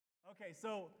Okay,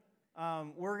 so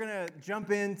we're going to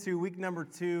jump into week number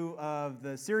 2 of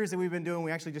the series that we've been doing. We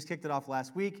actually just kicked it off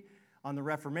last week on the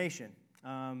Reformation.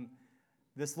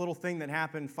 This little thing that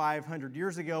happened 500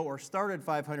 years ago, or started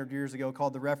 500 years ago,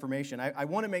 called the Reformation. I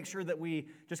want to make sure that we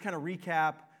just kind of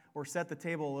recap or set the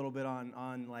table a little bit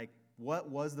on like, what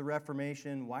was the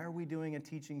Reformation? Why are we doing a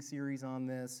teaching series on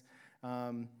this?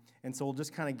 And so we'll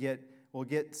just kind of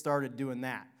get started doing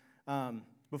that.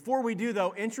 Before we do,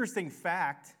 though, interesting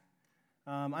fact.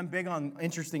 I'm big on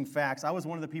interesting facts. I was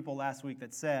one of the people last week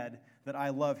that said that I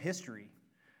love history.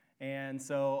 And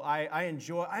so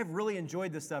I've really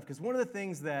enjoyed this stuff because one of the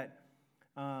things that,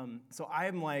 so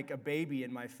I'm like a baby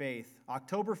in my faith.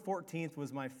 October 14th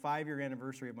was my 5-year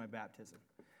anniversary of my baptism.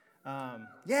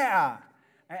 I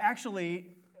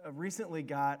actually recently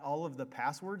got all of the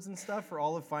passwords and stuff for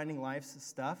all of Finding Life's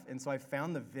stuff. And so I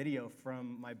found the video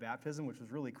from my baptism, which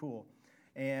was really cool.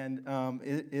 And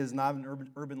it is not an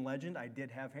urban legend. I did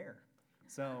have hair.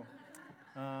 So,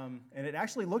 and it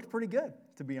actually looked pretty good,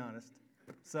 to be honest.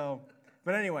 So,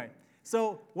 but anyway,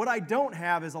 so what I don't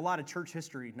have is a lot of church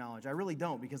history knowledge. I really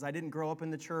don't, because I didn't grow up in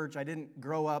the church. I didn't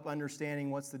grow up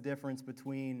understanding what's the difference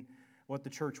between what the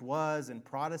church was and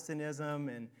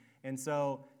Protestantism. And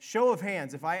so, show of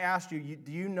hands, if I asked you,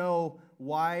 do you know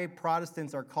why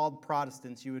Protestants are called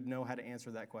Protestants, you would know how to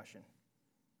answer that question.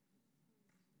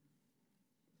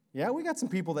 Yeah, we got some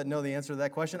people that know the answer to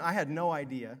that question. I had no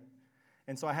idea,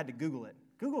 and so I had to Google it.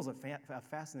 Google's a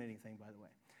fascinating thing, by the way.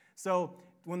 So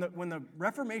when the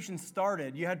Reformation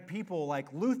started, you had people like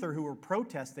Luther who were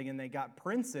protesting, and they got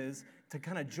princes to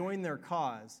kind of join their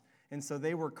cause. And so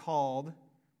they were called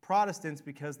Protestants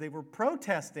because they were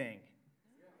protesting,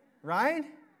 right?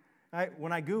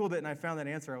 When I Googled it and I found that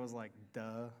answer, I was like,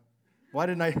 duh. Why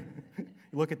didn't I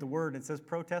look at the word? It says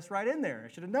protest right in there.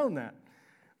 I should have known that.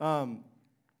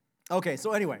 Okay,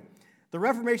 so anyway, the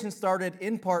Reformation started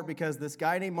in part because this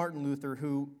guy named Martin Luther,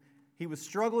 he was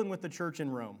struggling with the church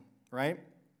in Rome, right?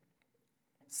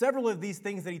 Several of these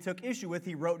things that he took issue with,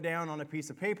 he wrote down on a piece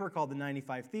of paper called the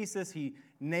 95 Theses. He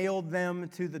nailed them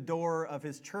to the door of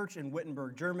his church in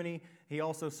Wittenberg, Germany. He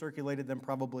also circulated them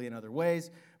probably in other ways.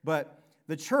 But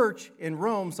the church in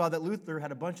Rome saw that Luther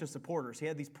had a bunch of supporters. He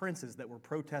had these princes that were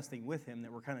protesting with him,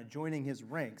 that were kind of joining his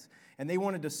ranks. And they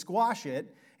wanted to squash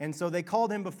it, and so they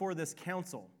called him before this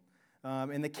council.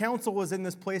 And the council was in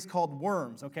this place called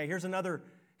Worms. Okay, here's another.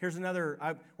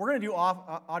 We're going to do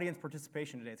audience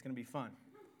participation today. It's going to be fun.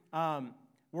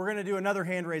 We're going to do another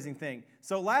hand-raising thing.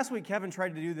 So last week, Kevin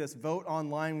tried to do this vote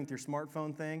online with your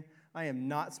smartphone thing. I am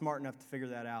not smart enough to figure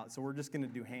that out, so we're just going to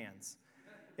do hands.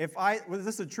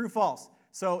 This is true false.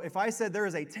 So if I said there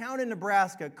is a town in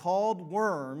Nebraska called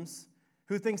Worms,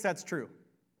 who thinks that's true?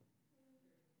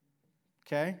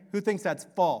 Okay. Who thinks that's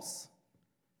false?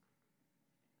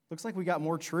 Looks like we got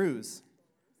more trues.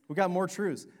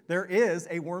 There is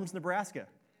a Worms, Nebraska.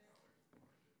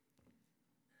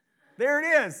 There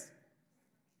it is.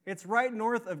 It's right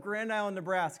north of Grand Island,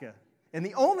 Nebraska. And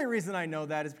the only reason I know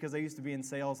that is because I used to be in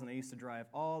sales and I used to drive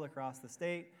all across the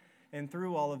state and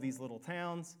through all of these little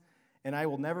towns. And I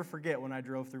will never forget when I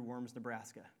drove through Worms,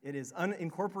 Nebraska. It is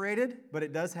unincorporated, but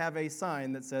it does have a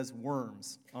sign that says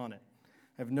Worms on it.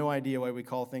 I have no idea why we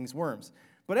call things worms.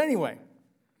 But anyway,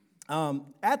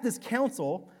 at this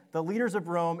council, the leaders of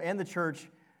Rome and the church,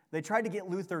 they tried to get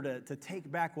Luther to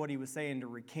take back what he was saying, to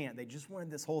recant. They just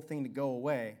wanted this whole thing to go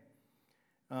away.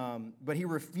 But he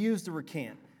refused to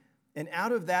recant. And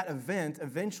out of that event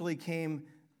eventually came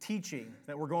teaching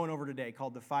that we're going over today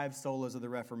called the 5 solas of the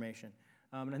Reformation.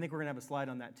 And I think we're going to have a slide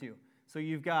on that too. So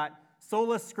you've got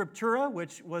sola scriptura,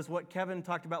 which was what Kevin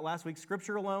talked about last week,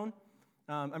 scripture alone.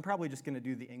 I'm probably just going to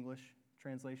do the English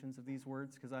translations of these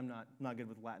words because I'm not good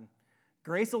with Latin.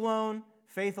 Grace alone,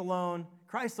 faith alone,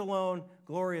 Christ alone,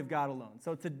 glory of God alone.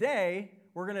 So today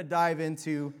we're going to dive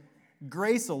into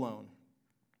grace alone.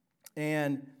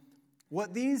 And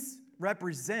what these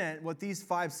represent, what these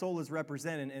 5 solas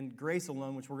represent, and grace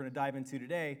alone, which we're going to dive into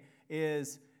today,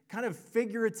 is kind of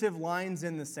figurative lines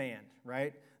in the sand,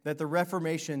 right, that the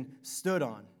Reformation stood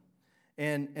on.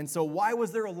 And so why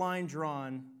was there a line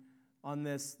drawn on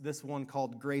this one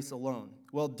called grace alone?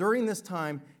 Well, during this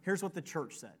time, here's what the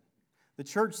church said. The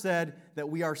church said that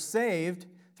we are saved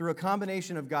through a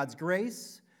combination of God's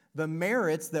grace, the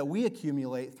merits that we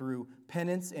accumulate through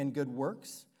penance and good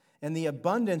works, and the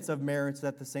abundance of merits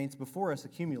that the saints before us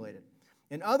accumulated.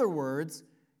 In other words,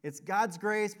 it's God's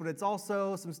grace, but it's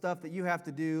also some stuff that you have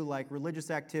to do, like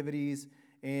religious activities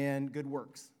and good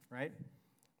works, right?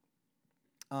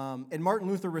 And Martin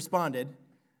Luther responded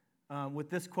with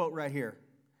this quote right here.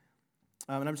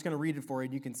 And I'm just going to read it for you,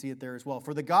 and you can see it there as well.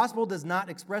 For the gospel does not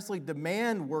expressly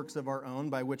demand works of our own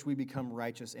by which we become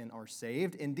righteous and are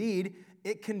saved. Indeed,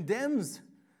 it condemns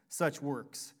such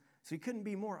works. So you couldn't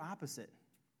be more opposite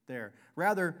there.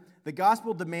 Rather, the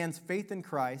gospel demands faith in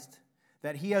Christ,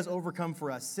 that he has overcome for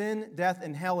us sin, death,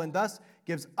 and hell, and thus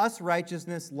gives us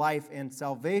righteousness, life, and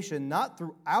salvation, not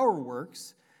through our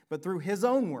works, but through his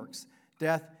own works,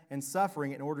 death and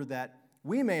suffering, in order that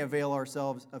we may avail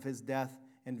ourselves of his death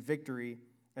and victory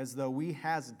as though we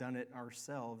has done it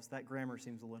ourselves. That grammar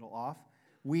seems a little off.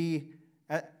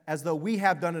 As though we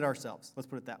have done it ourselves. Let's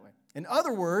put it that way. In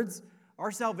other words,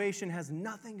 our salvation has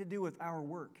nothing to do with our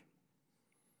work.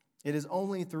 It is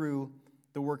only through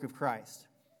the work of Christ.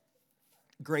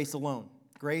 Grace alone.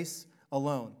 Grace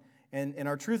alone. And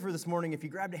our truth for this morning, if you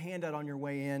grabbed a handout on your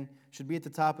way in, should be at the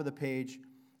top of the page,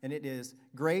 and it is,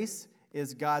 grace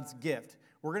is God's gift.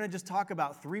 We're going to just talk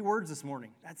about 3 words this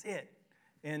morning. That's it.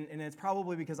 And it's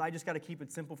probably because I just got to keep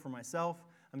it simple for myself.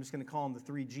 I'm just going to call them the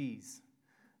 3 G's.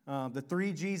 The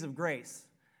 3 G's of grace.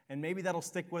 And maybe that'll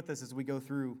stick with us as we go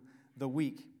through the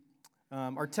week.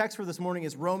 Our text for this morning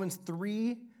is Romans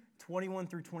 3:21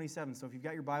 through 27. So if you've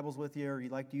got your Bibles with you or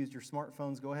you'd like to use your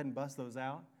smartphones, go ahead and bust those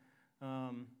out.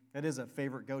 That is a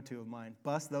favorite go-to of mine.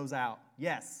 Bust those out.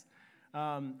 Yes.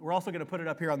 We're also going to put it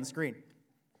up here on the screen.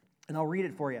 And I'll read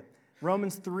it for you.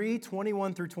 Romans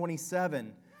 3:21 through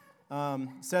 27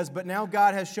 says, "But now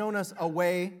God has shown us a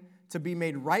way to be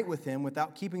made right with him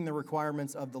without keeping the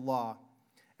requirements of the law,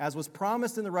 as was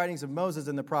promised in the writings of Moses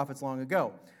and the prophets long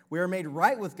ago. We are made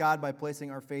right with God by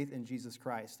placing our faith in Jesus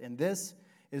Christ. And this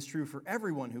is true for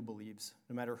everyone who believes,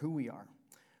 no matter who we are.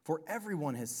 For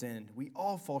everyone has sinned. We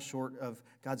all fall short of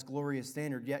God's glorious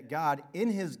standard. Yet God, in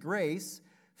his grace,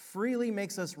 freely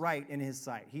makes us right in his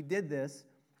sight." He did this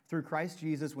through Christ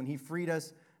Jesus when he freed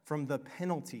us from the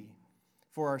penalty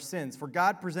for our sins. For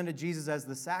God presented Jesus as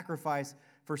the sacrifice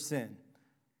for sin.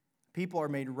 People are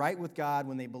made right with God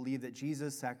when they believe that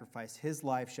Jesus sacrificed his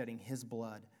life, shedding his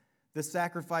blood. This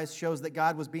sacrifice shows that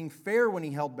God was being fair when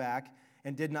he held back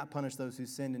and did not punish those who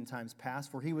sinned in times past,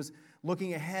 for he was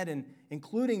looking ahead and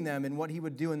including them in what he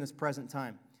would do in this present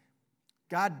time.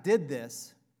 God did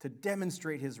this to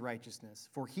demonstrate his righteousness,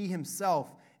 for he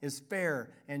himself is fair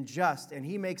and just, and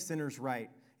he makes sinners right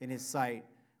in his sight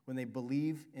when they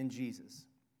believe in Jesus.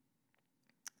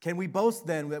 Can we boast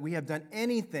then that we have done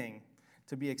anything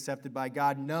to be accepted by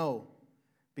God? No,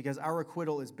 because our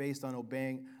acquittal is not based on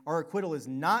obeying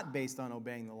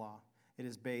the law. It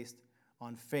is based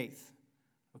on faith.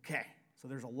 Okay, so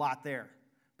there's a lot there.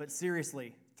 But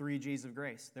seriously, 3 G's of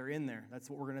grace. They're in there. That's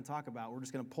what we're going to talk about. We're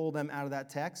just going to pull them out of that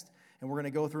text, and we're going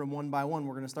to go through them one by one.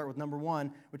 We're going to start with number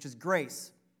 1, which is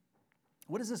grace.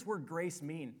 What does this word grace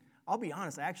mean? I'll be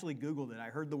honest, I actually Googled it. I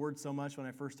heard the word so much when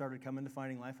I first started coming to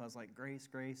Finding Life. I was like, grace,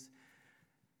 grace.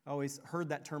 I always heard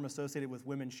that term associated with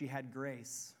women. She had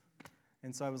grace.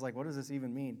 And so I was like, what does this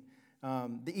even mean?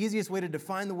 The easiest way to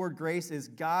define the word grace is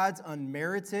God's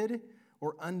unmerited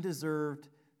or undeserved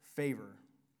favor.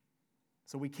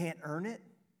 So we can't earn it,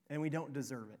 and we don't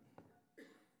deserve it.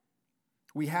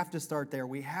 We have to start there.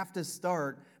 We have to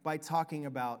start by talking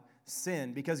about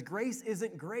sin, because grace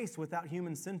isn't grace without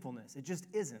human sinfulness. It just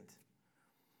isn't.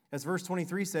 As verse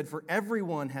 23 said, "For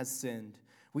everyone has sinned.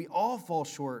 We all fall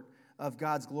short of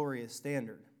God's glorious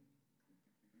standard."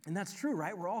 And that's true,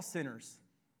 right? We're all sinners.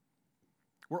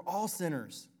 We're all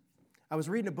sinners. I was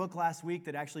reading a book last week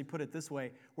that actually put it this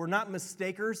way: we're not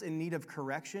mistakers in need of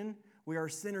correction. We are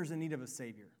sinners in need of a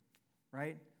Savior,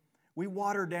 right? We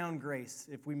water down grace.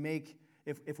 If we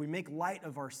make light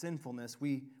of our sinfulness,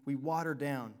 we water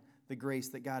down the grace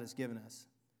that God has given us.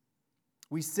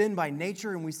 We sin by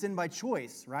nature and we sin by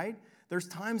choice, right? There's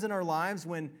times in our lives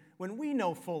when we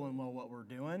know full and well what we're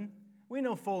doing. We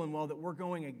know full and well that we're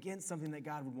going against something that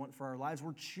God would want for our lives.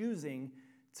 We're choosing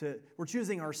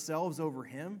ourselves over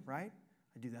him, right?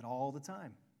 I do that all the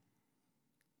time.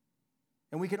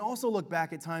 And we can also look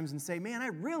back at times and say, man, I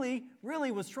really,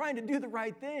 really was trying to do the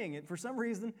right thing. And for some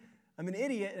reason, I'm an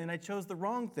idiot and I chose the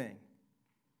wrong thing.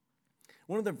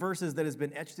 One of the verses that has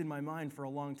been etched in my mind for a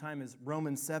long time is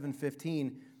Romans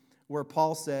 7:15, where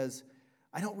Paul says,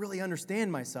 "I don't really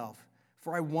understand myself,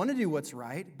 for I want to do what's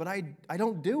right, but I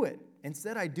don't do it.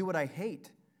 Instead, I do what I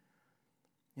hate."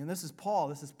 And this is Paul.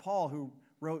 This is Paul who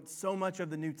wrote so much of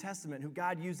the New Testament, who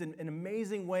God used in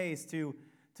amazing ways to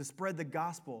spread the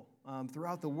gospel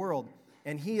throughout the world.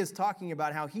 And he is talking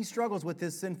about how he struggles with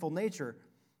his sinful nature.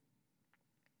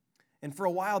 And for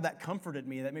a while, that comforted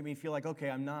me. That made me feel like, okay,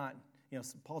 I'm not,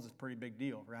 Paul's a pretty big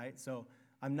deal, right? So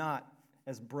I'm not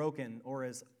as broken or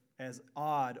as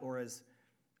odd or as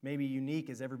maybe unique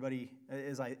as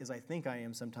I think I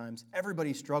am sometimes.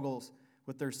 Everybody struggles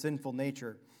with their sinful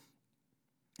nature.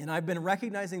 And I've been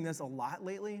recognizing this a lot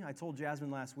lately. I told Jasmine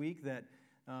last week that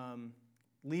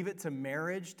leave it to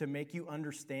marriage to make you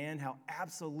understand how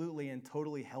absolutely and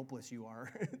totally helpless you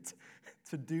are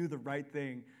to do the right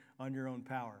thing on your own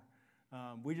power.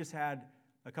 We just had,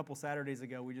 a couple Saturdays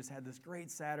ago, we just had this great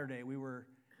Saturday. We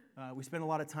spent a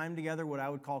lot of time together, what I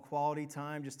would call quality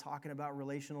time, just talking about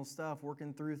relational stuff,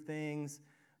 working through things,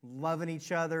 loving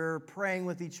each other, praying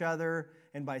with each other.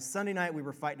 And by Sunday night, we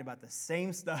were fighting about the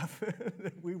same stuff.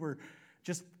 We were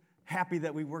just happy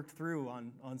that we worked through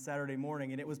on Saturday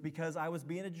morning. And it was because I was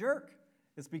being a jerk.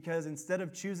 It's because instead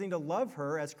of choosing to love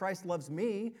her as Christ loves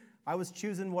me, I was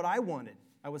choosing what I wanted.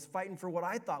 I was fighting for what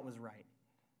I thought was right.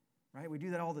 Right? We do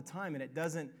that all the time, and it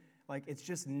doesn't, it's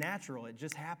just natural. It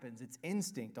just happens. It's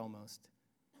instinct almost.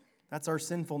 That's our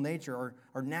sinful nature,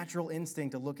 our natural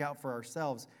instinct to look out for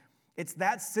ourselves. It's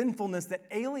that sinfulness that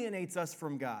alienates us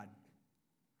from God.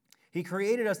 He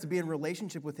created us to be in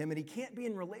relationship with Him, and He can't be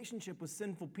in relationship with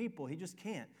sinful people. He just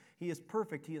can't. He is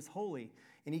perfect. He is holy,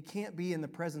 and He can't be in the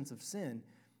presence of sin.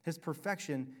 His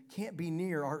perfection can't be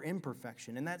near our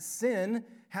imperfection, and that sin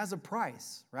has a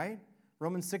price, right?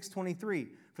 Romans 6:23,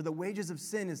 for the wages of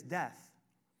sin is death,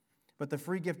 but the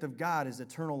free gift of God is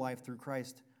eternal life through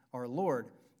Christ our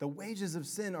Lord. The wages of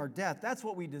sin are death. That's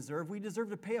what we deserve. We deserve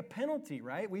to pay a penalty,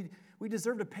 right? We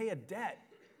deserve to pay a debt.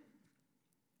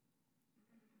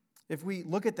 If we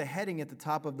look at the heading at the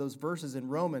top of those verses in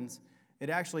Romans, it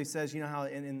actually says, you know how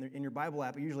in your Bible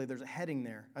app, usually there's a heading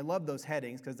there. I love those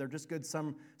headings because they're just good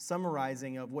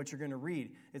summarizing of what you're going to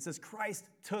read. It says, Christ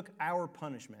took our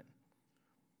punishment.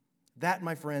 That,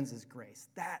 my friends, is grace.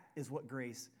 That is what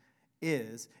grace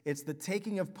is. It's the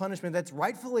taking of punishment that's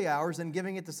rightfully ours and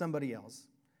giving it to somebody else,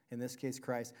 in this case,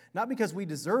 Christ. Not because we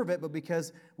deserve it, but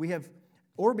because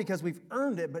because we've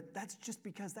earned it, but that's just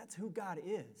because that's who God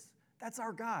is. That's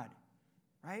our God,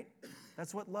 right?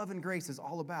 That's what love and grace is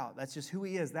all about. That's just who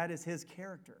He is. That is His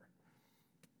character.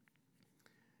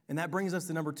 And that brings us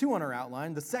to number 2 on our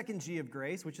outline, the second G of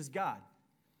grace, which is God.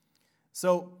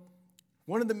 So,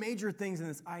 one of the major things in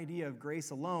this idea of grace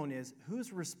alone is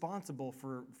who's responsible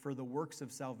for the works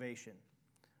of salvation,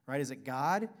 right? Is it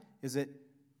God? Is it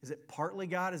partly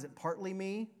God? Is it partly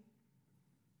me?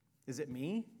 Is it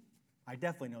me? I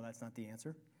definitely know that's not the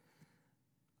answer.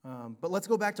 But let's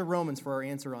go back to Romans for our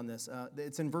answer on this.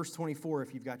 It's in verse 24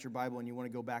 if you've got your Bible and you want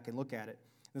to go back and look at it.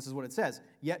 This is what it says.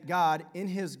 Yet God, in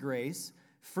His grace,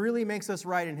 freely makes us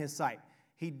right in His sight.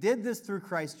 He did this through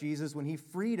Christ Jesus when He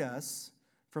freed us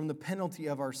from the penalty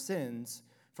of our sins,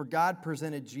 for God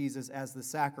presented Jesus as the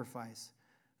sacrifice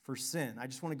for sin. I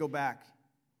just want to go back.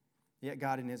 Yet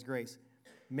God in His grace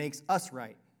makes us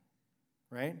right?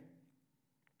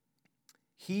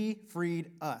 He freed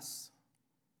us.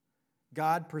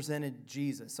 God presented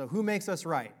Jesus. So who makes us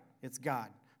right? It's God.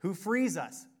 Who frees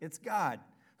us? It's God.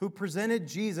 Who presented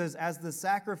Jesus as the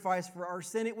sacrifice for our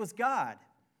sin? It was God.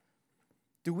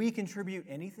 Do we contribute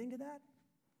anything to that?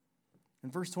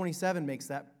 And verse 27 makes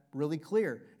that really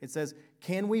clear. It says,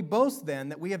 can we boast then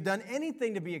that we have done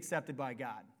anything to be accepted by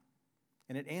God?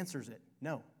 And it answers it,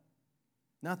 no,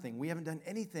 nothing. We haven't done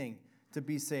anything to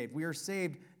be saved. We are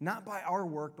saved not by our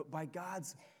work, but by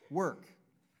God's work.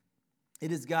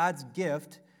 It is God's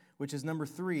gift, which is number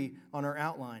 3 on our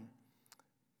outline.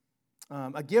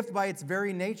 A gift by its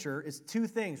very nature is 2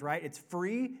 things, right? It's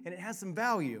free and it has some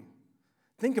value.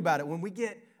 Think about it. When we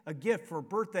get a gift for a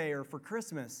birthday or for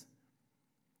Christmas,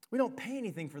 we don't pay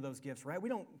anything for those gifts, right? We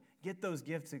don't get those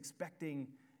gifts expecting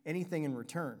anything in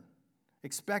return.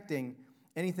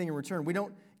 We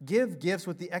don't give gifts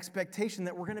with the expectation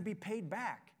that we're going to be paid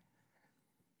back.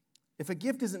 If a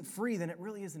gift isn't free, then it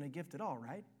really isn't a gift at all,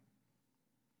 right?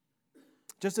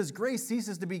 Just as grace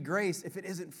ceases to be grace if it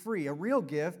isn't free. A real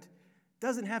gift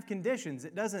doesn't have conditions.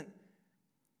 It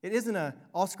isn't a,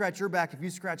 I'll scratch your back if you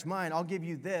scratch mine, I'll give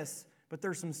you this, but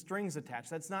there's some strings attached.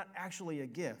 That's not actually a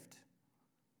gift.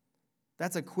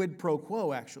 That's a quid pro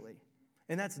quo, actually.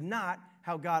 And that's not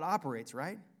how God operates,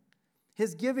 right?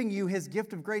 His giving you His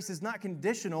gift of grace is not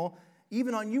conditional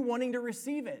even on you wanting to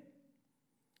receive it.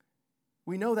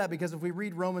 We know that because if we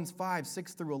read Romans 5,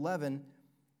 6 through 11,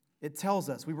 it tells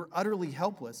us we were utterly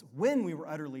helpless. When we were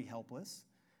utterly helpless,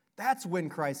 that's when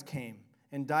Christ came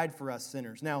and died for us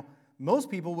sinners. Now, most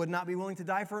people would not be willing to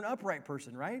die for an upright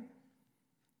person, right?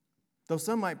 Though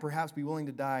some might perhaps be willing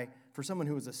to die for someone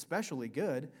who was especially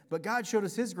good, but God showed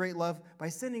us His great love by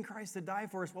sending Christ to die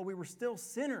for us while we were still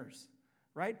sinners,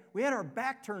 right? We had our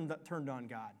back turned on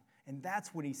God, and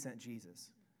that's when He sent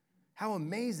Jesus. How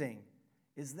amazing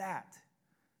is that?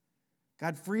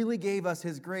 God freely gave us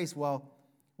His grace while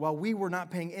we were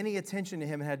not paying any attention to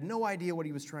Him and had no idea what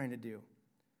He was trying to do.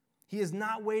 He is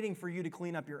not waiting for you to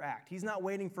clean up your act. He's not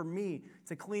waiting for me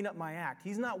to clean up my act.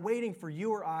 He's not waiting for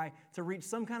you or I to reach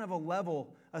some kind of a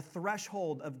level, a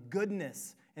threshold of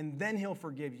goodness, and then he'll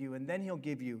forgive you, and then he'll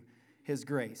give you his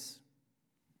grace.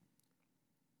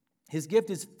 His gift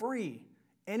is free,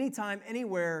 anytime,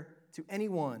 anywhere, to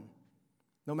anyone,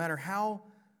 no matter how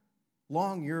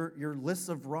long your lists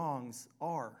of wrongs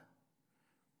are.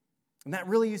 And that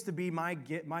really used to be my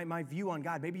view on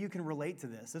God. Maybe you can relate to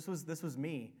this. This was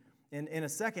me. In a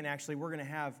second, actually, we're going to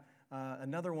have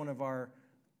another one of our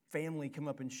family come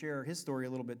up and share his story a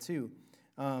little bit too.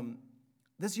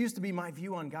 This used to be my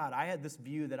view on God. I had this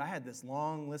view that I had this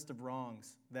long list of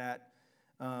wrongs that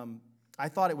I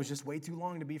thought it was just way too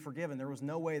long to be forgiven. There was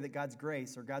no way that God's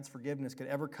grace or God's forgiveness could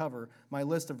ever cover my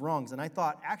list of wrongs. And I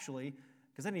thought, actually,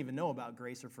 because I didn't even know about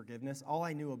grace or forgiveness, all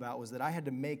I knew about was that I had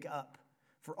to make up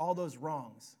for all those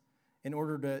wrongs in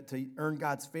order to earn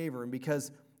God's favor. And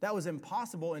because that was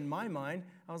impossible in my mind,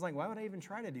 I was like, why would I even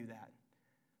try to do that?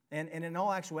 And in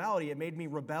all actuality, it made me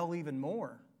rebel even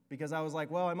more because I was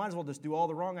like, well, I might as well just do all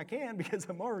the wrong I can because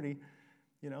I'm already,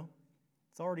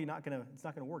 it's already not going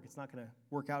to work. It's not going to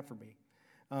work out for me.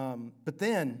 But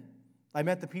then I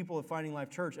met the people of Finding Life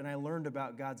Church, and I learned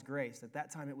about God's grace. At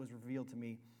that time, it was revealed to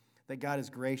me that God is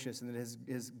gracious and that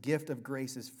his gift of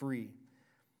grace is free.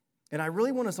 And I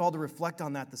really want us all to reflect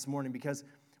on that this morning because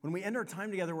when we end our time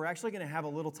together, we're actually going to have a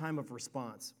little time of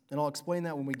response. And I'll explain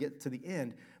that when we get to the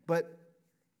end. But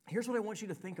here's what I want you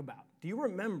to think about. Do you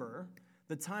remember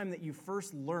the time that you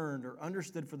first learned or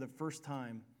understood for the first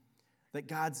time that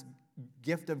God's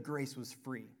gift of grace was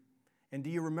free? And do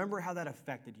you remember how that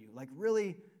affected you? Like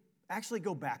really, actually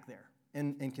go back there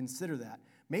and consider that.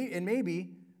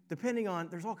 Maybe, depending on,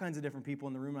 there's all kinds of different people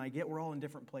in the room, and I get we're all in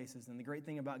different places. And the great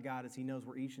thing about God is he knows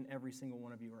where each and every single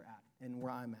one of you are at and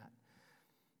where I'm at.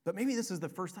 But maybe this is the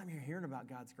first time you're hearing about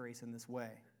God's grace in this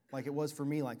way, like it was for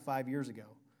me like 5 years ago.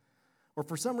 Or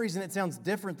for some reason it sounds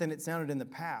different than it sounded in the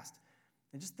past.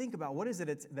 And just think about what is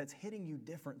it that's hitting you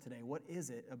different today? What is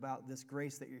it about this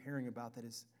grace that you're hearing about that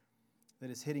is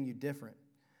hitting you different?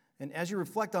 And as you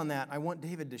reflect on that, I want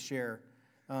David to share.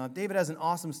 David has an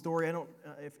awesome story.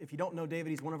 If you don't know David,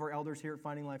 he's one of our elders here at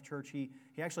Finding Life Church. He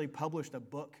actually published a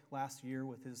book last year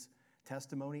with his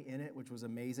testimony in it, which was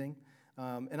amazing.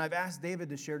 And I've asked David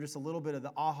to share just a little bit of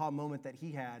the aha moment that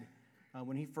he had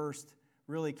when he first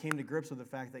really came to grips with the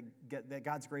fact that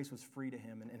God's grace was free to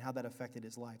him and how that affected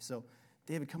his life. So,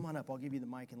 David, come on up. I'll give you the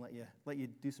mic and let you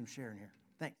do some sharing here.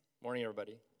 Thanks. Morning,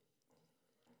 everybody.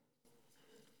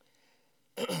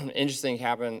 Interesting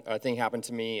thing happened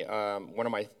to me. One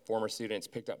of my former students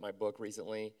picked up my book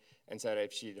recently and said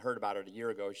if she'd heard about it a year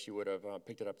ago, she would have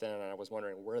picked it up then. And I was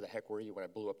wondering, where the heck were you when I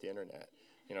blew up the internet?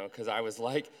 Because I was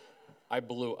like, I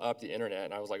blew up the internet,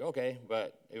 and I was like, okay,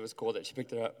 but it was cool that she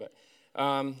picked it up.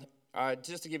 But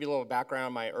just to give you a little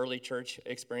background, my early church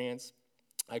experience,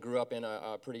 I grew up in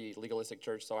a pretty legalistic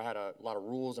church, so I had a lot of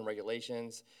rules and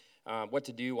regulations. What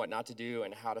to do, what not to do,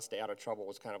 and how to stay out of trouble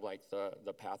was kind of like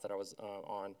the path that I was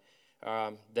on.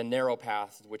 The narrow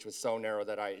path, which was so narrow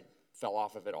that I fell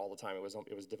off of it all the time.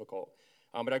 It was difficult.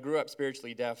 But I grew up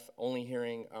spiritually deaf, only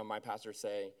hearing my pastor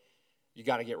say, you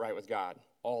got to get right with God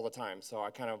all the time. So I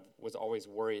kind of was always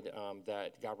worried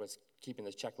that God was keeping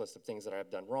this checklist of things that I had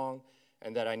done wrong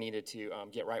and that I needed to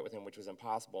get right with him, which was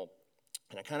impossible.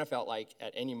 And I kind of felt like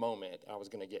at any moment I was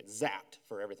going to get zapped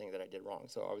for everything that I did wrong.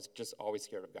 So I was just always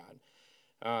scared of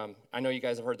God. I know you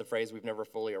guys have heard the phrase, we've never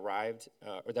fully arrived,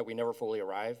 or that we never fully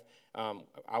arrive.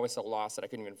 I was so lost that I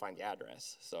couldn't even find the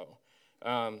address. So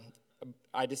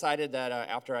I decided that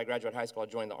after I graduated high school,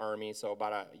 I'd join the Army. So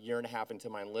about a year and a half into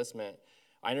my enlistment,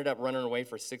 I ended up running away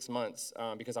for 6 months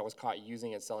because I was caught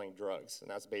using and selling drugs.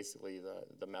 And that's basically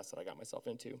the mess that I got myself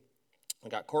into. I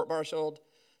got court-martialed,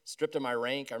 stripped of my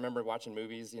rank. I remember watching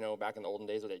movies, back in the olden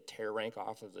days where they'd tear rank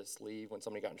off of the sleeve when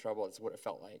somebody got in trouble. That's what it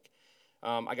felt like.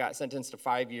 I got sentenced to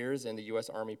 5 years in the U.S.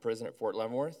 Army prison at Fort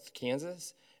Leavenworth,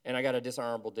 Kansas, and I got a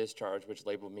dishonorable discharge, which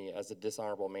labeled me as a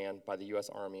dishonorable man by the U.S.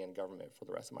 Army and government for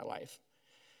the rest of my life.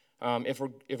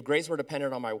 If grace were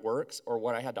dependent on my works or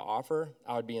what I had to offer,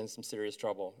 I would be in some serious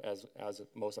trouble, as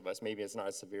most of us. Maybe it's not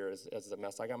as severe as the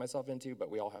mess I got myself into,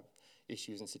 but we all have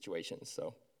issues and situations.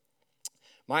 So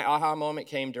my aha moment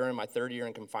came during my third year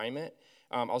in confinement.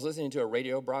 I was listening to a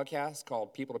radio broadcast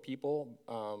called People to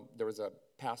People. There was a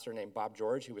pastor named Bob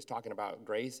George who was talking about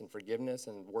grace and forgiveness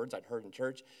and words I'd heard in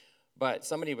church. But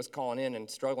somebody was calling in and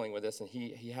struggling with this, and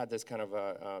he had this kind of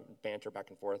a banter back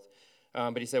and forth.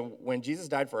 But he said, when Jesus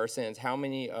died for our sins, how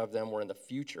many of them were in the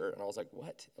future? And I was like,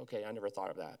 what? Okay, I never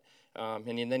thought of that.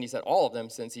 And then he said, all of them,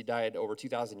 since he died over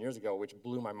 2,000 years ago, which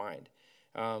blew my mind.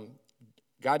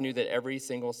 God knew that every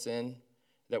single sin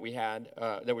that we had,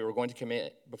 that we were going to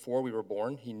commit before we were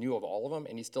born. He knew of all of them,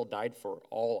 and he still died for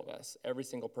all of us, every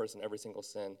single person, every single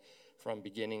sin, from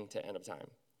beginning to end of time.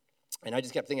 And I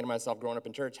just kept thinking to myself, growing up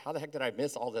in church, how the heck did I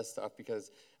miss all this stuff?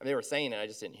 Because they were saying it, I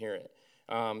just didn't hear it.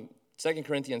 2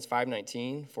 Corinthians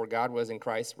 5:19, for God was in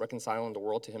Christ reconciling the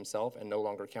world to himself and no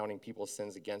longer counting people's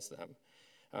sins against them.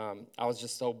 I was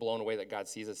just so blown away that God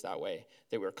sees us that way,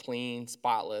 that we're clean,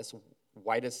 spotless,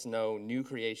 white as snow, new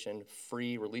creation,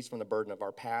 free, released from the burden of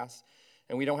our past,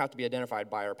 and we don't have to be identified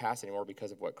by our past anymore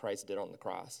because of what Christ did on the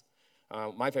cross.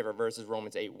 My favorite verse is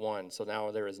Romans 8:1, so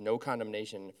now there is no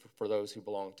condemnation for those who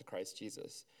belong to Christ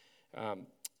Jesus.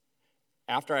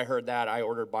 After I heard that, I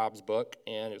ordered Bob's book,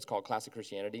 and it was called Classic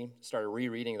Christianity. Started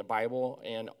rereading the Bible,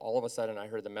 and all of a sudden I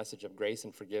heard the message of grace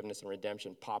and forgiveness and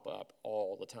redemption pop up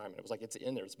all the time. And it was like, it's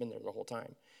in there. It's been there the whole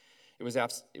time. It was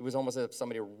almost as if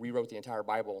somebody rewrote the entire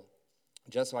Bible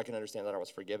just so I can understand that I was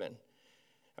forgiven.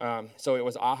 So it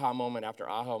was aha moment after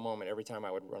aha moment every time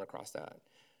I would run across that.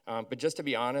 But just to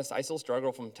be honest, I still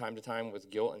struggle from time to time with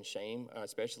guilt and shame,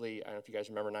 especially, I don't know if you guys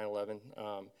remember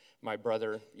 9/11. My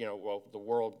brother, the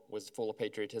world was full of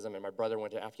patriotism, and my brother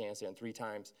went to Afghanistan 3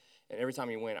 times, and every time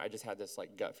he went, I just had this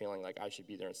gut feeling like I should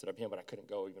be there instead of him, but I couldn't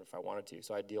go even if I wanted to,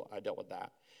 so I dealt with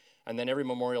that. And then every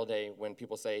Memorial Day, when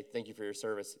people say, thank you for your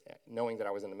service, knowing that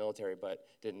I was in the military but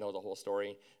didn't know the whole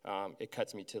story, it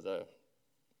cuts me to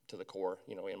the core,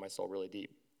 in my soul really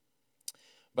deep.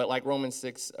 But like Romans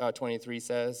 6:23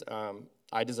 says,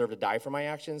 I deserve to die for my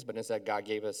actions, but instead God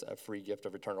gave us a free gift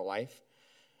of eternal life.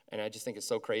 And I just think it's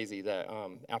so crazy that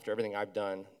after everything I've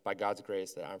done, by God's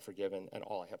grace, that I'm forgiven, and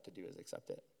all I have to do is accept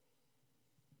it.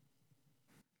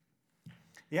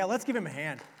 Yeah, let's give him a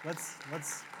hand.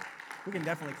 We can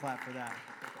definitely clap for that.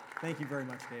 Thank you very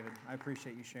much, David. I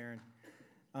appreciate you sharing.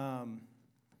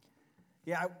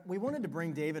 We wanted to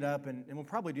bring David up, and we'll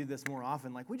probably do this more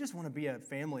often. We just want to be a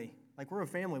family. We're a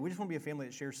family. We just want to be a family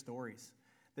that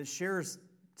shares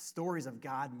stories of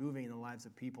God moving in the lives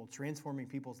of people, transforming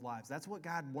people's lives. That's what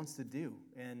God wants to do,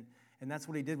 and that's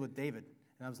what he did with David.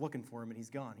 And I was looking for him, and he's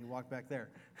gone. He walked back there.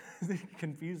 He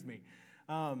confused me.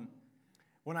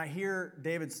 When I hear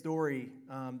David's story,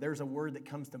 there's a word that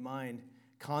comes to mind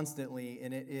constantly,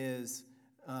 and it is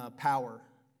power.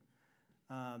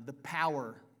 The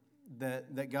power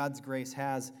that God's grace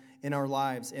has in our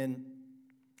lives. And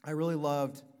I really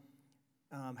loved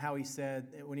how he said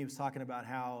when he was talking about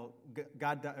how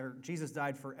Jesus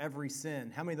died for every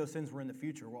sin. How many of those sins were in the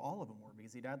future? Well, all of them were,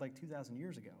 because he died 2,000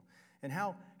 years ago. And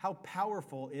how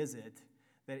powerful is it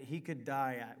that he could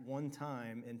die at one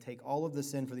time and take all of the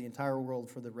sin for the entire world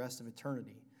for the rest of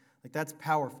eternity? That's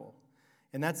powerful.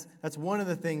 And that's one of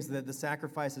the things that the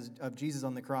sacrifices of Jesus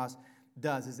on the cross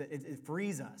does, is that it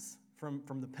frees us from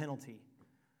the penalty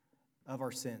of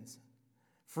our sins.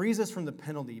 Frees us from the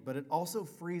penalty, but it also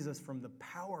frees us from the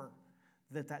power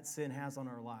that sin has on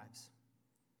our lives.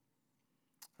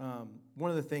 One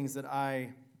of the things that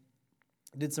I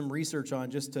did some research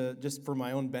on just for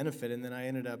my own benefit, and then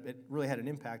it really had an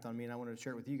impact on me, and I wanted to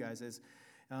share it with you guys, is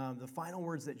the final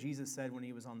words that Jesus said when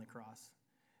he was on the cross.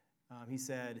 He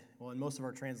said, well, in most of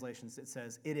our translations, it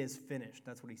says, "It is finished."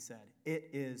 That's what he said. It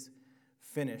is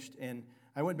finished. And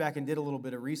I went back and did a little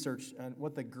bit of research on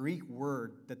what the Greek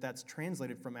word that's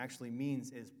translated from actually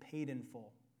means is paid in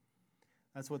full.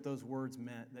 That's what those words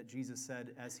meant that Jesus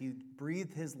said as he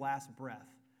breathed his last breath,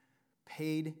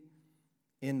 paid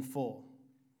in full.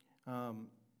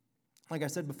 Like I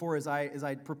said before, as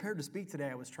I prepared to speak today,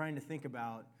 I was trying to think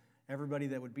about everybody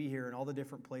that would be here and all the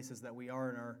different places that we are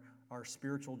in our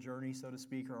spiritual journey, so to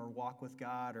speak, or our walk with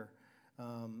God, or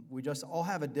we just all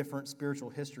have a different spiritual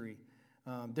history.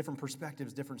 Different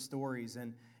perspectives, different stories.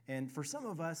 And for some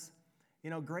of us,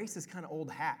 grace is kind of old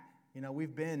hat.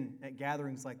 We've been at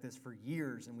gatherings like this for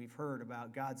years, and we've heard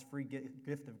about God's free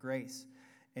gift of grace.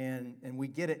 And we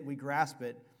get it, we grasp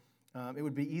it. It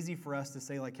would be easy for us to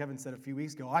say, like Kevin said a few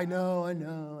weeks ago, I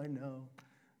know.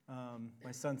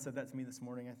 My son said that to me this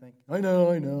morning, I think. I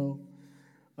know.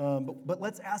 But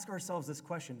let's ask ourselves this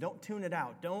question. Don't tune it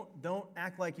out. Don't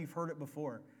act like you've heard it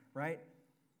before, right?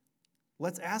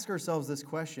 Let's ask ourselves this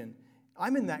question.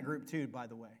 I'm in that group too, by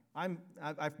the way.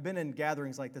 I've been in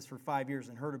gatherings like this for 5 years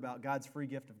and heard about God's free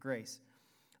gift of grace.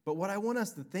 But what I want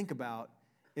us to think about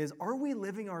is, are we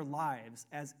living our lives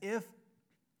as if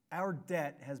our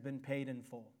debt has been paid in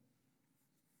full?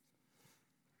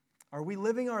 Are we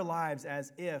living our lives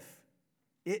as if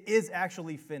it is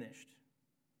actually finished?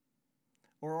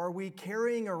 Or are we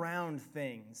carrying around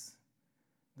things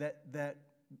that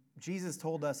Jesus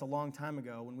told us a long time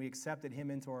ago when we accepted him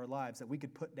into our lives that we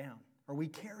could put down? Are we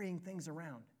carrying things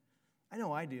around? I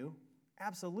know I do.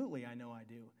 Absolutely, I know I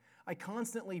do. I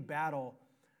constantly battle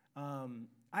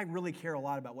I really care a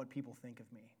lot about what people think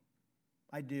of me.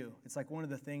 I do. It's like one of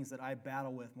the things that I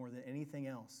battle with more than anything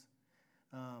else.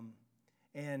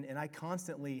 And I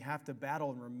constantly have to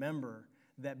battle and remember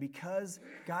that because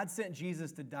God sent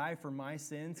Jesus to die for my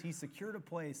sins, he secured a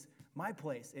place, my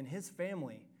place, in his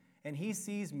family, and he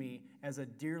sees me as a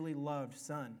dearly loved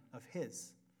son of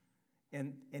his.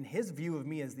 And his view of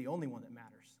me is the only one that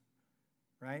matters,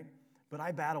 right? But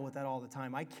I battle with that all the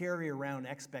time. I carry around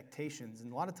expectations,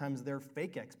 and a lot of times they're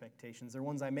fake expectations. They're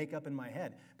ones I make up in my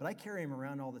head, but I carry them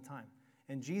around all the time.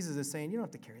 And Jesus is saying, you don't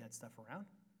have to carry that stuff around,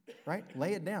 right?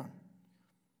 Lay it down.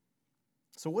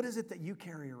 So what is it that you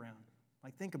carry around?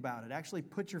 Like, think about it. Actually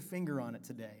put your finger on it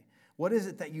today. What is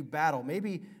it that you battle?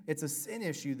 Maybe it's a sin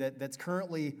issue that's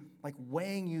currently like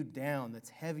weighing you down, that's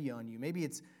heavy on you. Maybe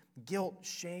it's guilt,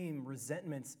 shame,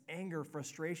 resentments, anger,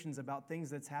 frustrations about things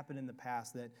that's happened in the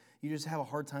past that you just have a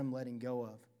hard time letting go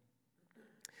of.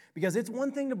 Because it's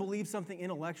one thing to believe something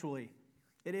intellectually.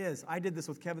 It is. I did this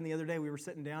with Kevin the other day. We were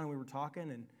sitting down and we were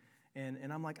talking,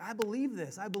 and I'm like, I believe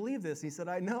this. He said,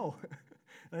 I know.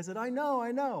 And I said, I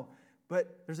know.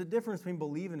 But there's a difference between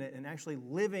believing it and actually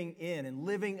living in and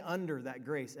living under that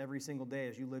grace every single day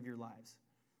as you live your lives.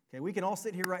 Okay, we can all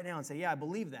sit here right now and say, yeah, I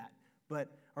believe that. But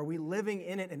are we living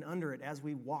in it and under it as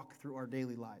we walk through our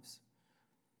daily lives?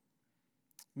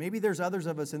 Maybe there's others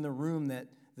of us in the room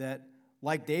that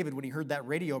like David, when he heard that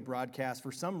radio broadcast,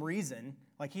 for some reason,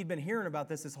 like he'd been hearing about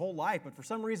this his whole life, but for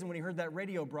some reason when he heard that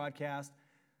radio broadcast,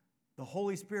 the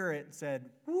Holy Spirit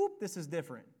said, whoop, this is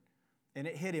different. And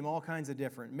it hit him all kinds of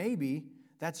different. Maybe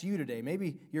that's you today.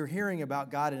 Maybe you're hearing about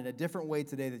God in a different way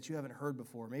today that you haven't heard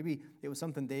before. Maybe it was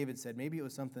something David said. Maybe it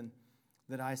was something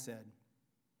that I said.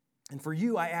 And for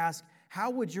you, I ask, how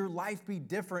would your life be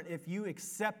different if you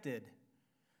accepted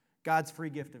God's free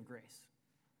gift of grace?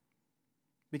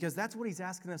 Because that's what he's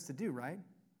asking us to do, right?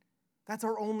 That's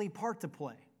our only part to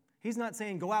play. He's not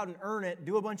saying go out and earn it,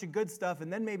 do a bunch of good stuff,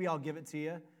 and then maybe I'll give it to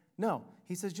you. No,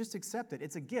 he says just accept it.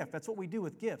 It's a gift. That's what we do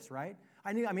with gifts, right?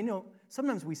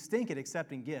 Sometimes we stink at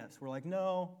accepting gifts. We're like,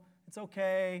 no, it's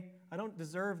okay. I don't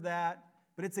deserve that.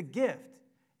 But it's a gift.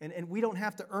 And we don't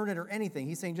have to earn it or anything.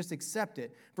 He's saying just accept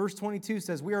it. Verse 22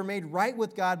 says, we are made right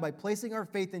with God by placing our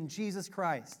faith in Jesus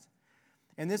Christ.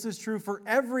 And this is true for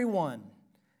everyone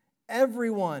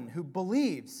who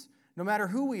believes, no matter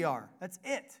who we are. That's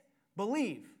it.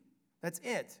 Believe. That's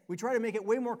it. We try to make it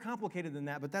way more complicated than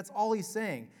that, but that's all he's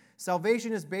saying.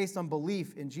 Salvation is based on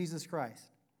belief in Jesus Christ.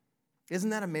 Isn't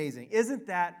that amazing? Isn't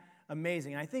that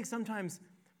amazing? And I think sometimes,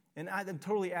 and I'm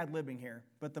totally ad-libbing here,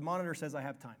 but the monitor says I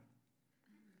have time.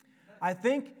 I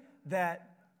think that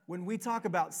when we talk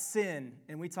about sin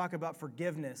and we talk about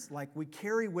forgiveness, like we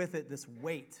carry with it this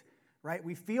weight, right?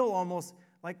 We feel almost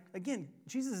like, again,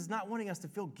 Jesus is not wanting us to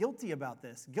feel guilty about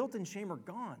this. Guilt and shame are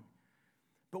gone.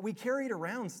 But we carry it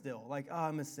around still, like, oh,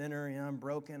 I'm a sinner, I'm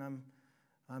broken,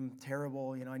 I'm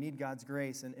terrible, I need God's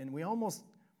grace. And we almost,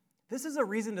 this is a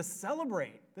reason to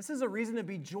celebrate. This is a reason to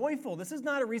be joyful. This is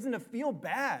not a reason to feel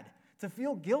bad, to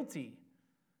feel guilty.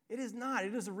 It is not.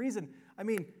 It is a reason.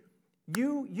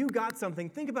 You got something.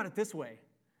 Think about it this way.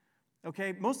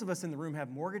 Okay, most of us in the room have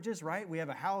mortgages, right? We have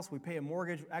a house, we pay a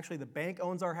mortgage. Actually, the bank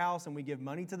owns our house, and we give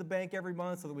money to the bank every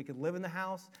month so that we could live in the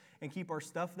house and keep our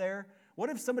stuff there. What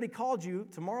if somebody called you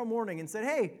tomorrow morning and said,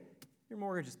 hey, your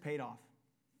mortgage is paid off?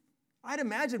 I'd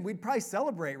imagine we'd probably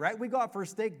celebrate, right? We'd go out for a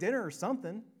steak dinner or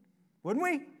something, wouldn't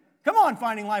we? Come on,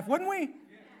 Finding Life, wouldn't we?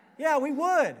 Yeah, we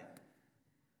would.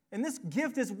 And this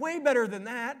gift is way better than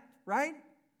that, right?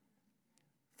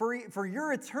 For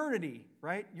your eternity,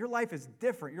 right? Your life is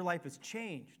different. Your life is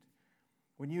changed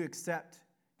when you accept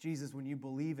Jesus, when you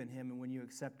believe in him, and when you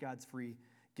accept God's free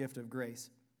gift of grace.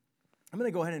 I'm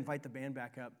going to go ahead and invite the band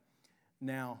back up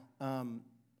now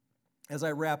as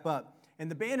I wrap up. And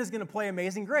the band is going to play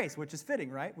Amazing Grace, which is fitting,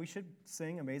 right? We should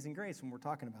sing Amazing Grace when we're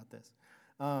talking about this.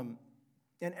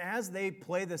 And as they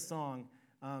play this song,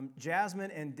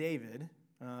 Jasmine and David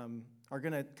are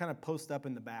going to kind of post up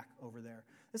in the back over there.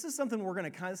 This is something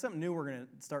something new we're going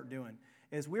to start doing,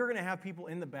 is we're going to have people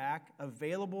in the back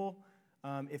available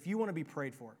if you want to be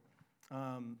prayed for.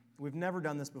 We've never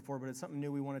done this before, but it's something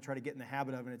new we want to try to get in the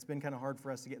habit of, and it's been kind of hard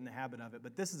for us to get in the habit of it.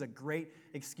 But this is a great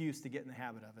excuse to get in the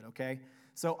habit of it, okay?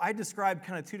 So I described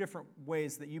kind of two different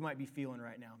ways that you might be feeling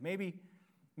right now.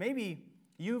 Maybe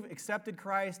you've accepted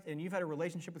Christ and you've had a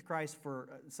relationship with Christ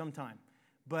for some time,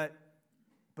 but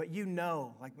you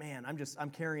know, like, man, I'm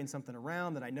carrying something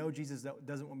around that I know Jesus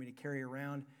doesn't want me to carry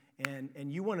around,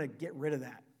 and you want to get rid of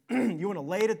that. You want to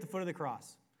lay it at the foot of the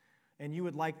cross, and you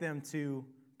would like them to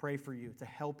pray for you, to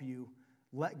help you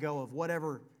let go of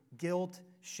whatever guilt,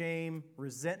 shame,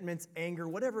 resentments, anger,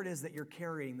 whatever it is that you're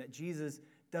carrying that Jesus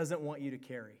doesn't want you to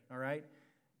carry, all right?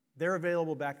 They're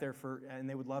available back there and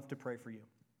they would love to pray for you.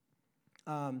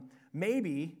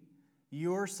 Maybe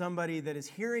you're somebody that is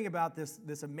hearing about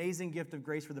this amazing gift of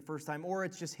grace for the first time, or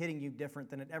it's just hitting you different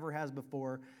than it ever has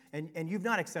before, and you've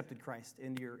not accepted Christ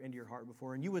into your heart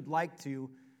before, and you would like to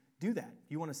do that.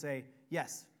 You want to say,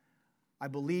 yes, I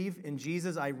believe in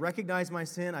Jesus. I recognize my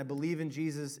sin. I believe in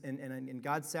Jesus and in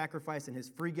God's sacrifice and his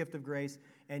free gift of grace,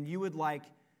 and you would like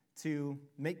to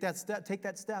make that step, take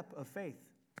that step of faith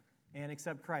and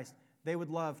accept Christ. They would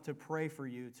love to pray for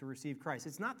you to receive Christ.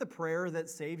 It's not the prayer that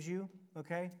saves you,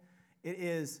 okay? It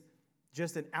is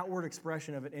just an outward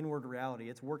expression of an inward reality.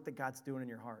 It's work that God's doing in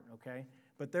your heart, okay?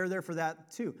 But they're there for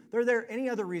that too. They're there any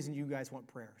other reason you guys want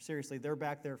prayer. Seriously, they're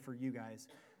back there for you guys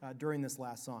during this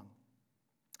last song.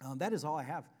 That is all I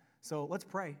have. So let's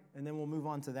pray, and then we'll move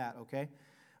on to that, okay?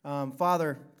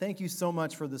 Father, thank you so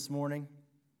much for this morning.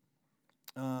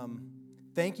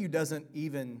 Thank you doesn't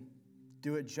even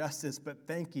do it justice, but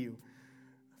thank you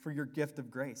for your gift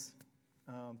of grace.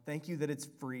 Thank you that it's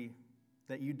free,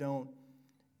 that you don't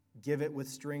give it with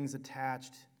strings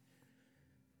attached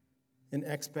and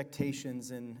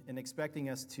expectations and expecting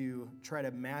us to try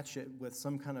to match it with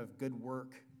some kind of good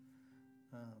work.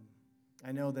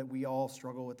 I know that we all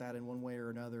struggle with that in one way or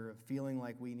another, of feeling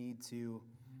like we need to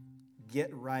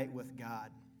get right with God,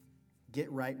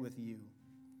 get right with you.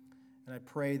 And I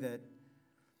pray that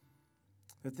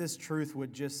this truth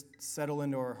would just settle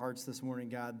into our hearts this morning,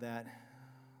 God, that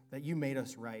you made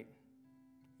us right.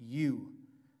 You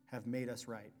have made us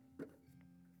right.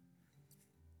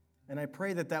 And I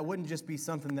pray that wouldn't just be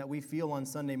something that we feel on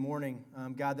Sunday morning,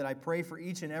 God, that I pray for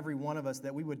each and every one of us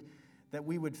that we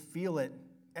would feel it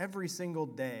every single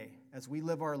day as we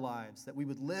live our lives, that we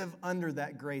would live under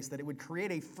that grace, that it would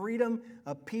create a freedom,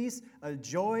 a peace, a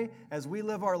joy as we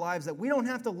live our lives, that we don't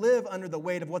have to live under the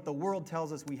weight of what the world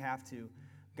tells us we have to.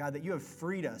 God, that you have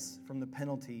freed us from the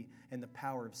penalty and the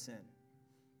power of sin,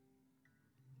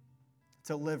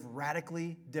 to live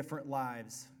radically different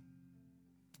lives.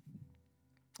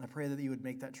 I pray that you would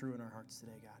make that true in our hearts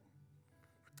today, God.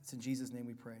 It's in Jesus' name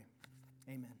we pray.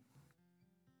 Amen.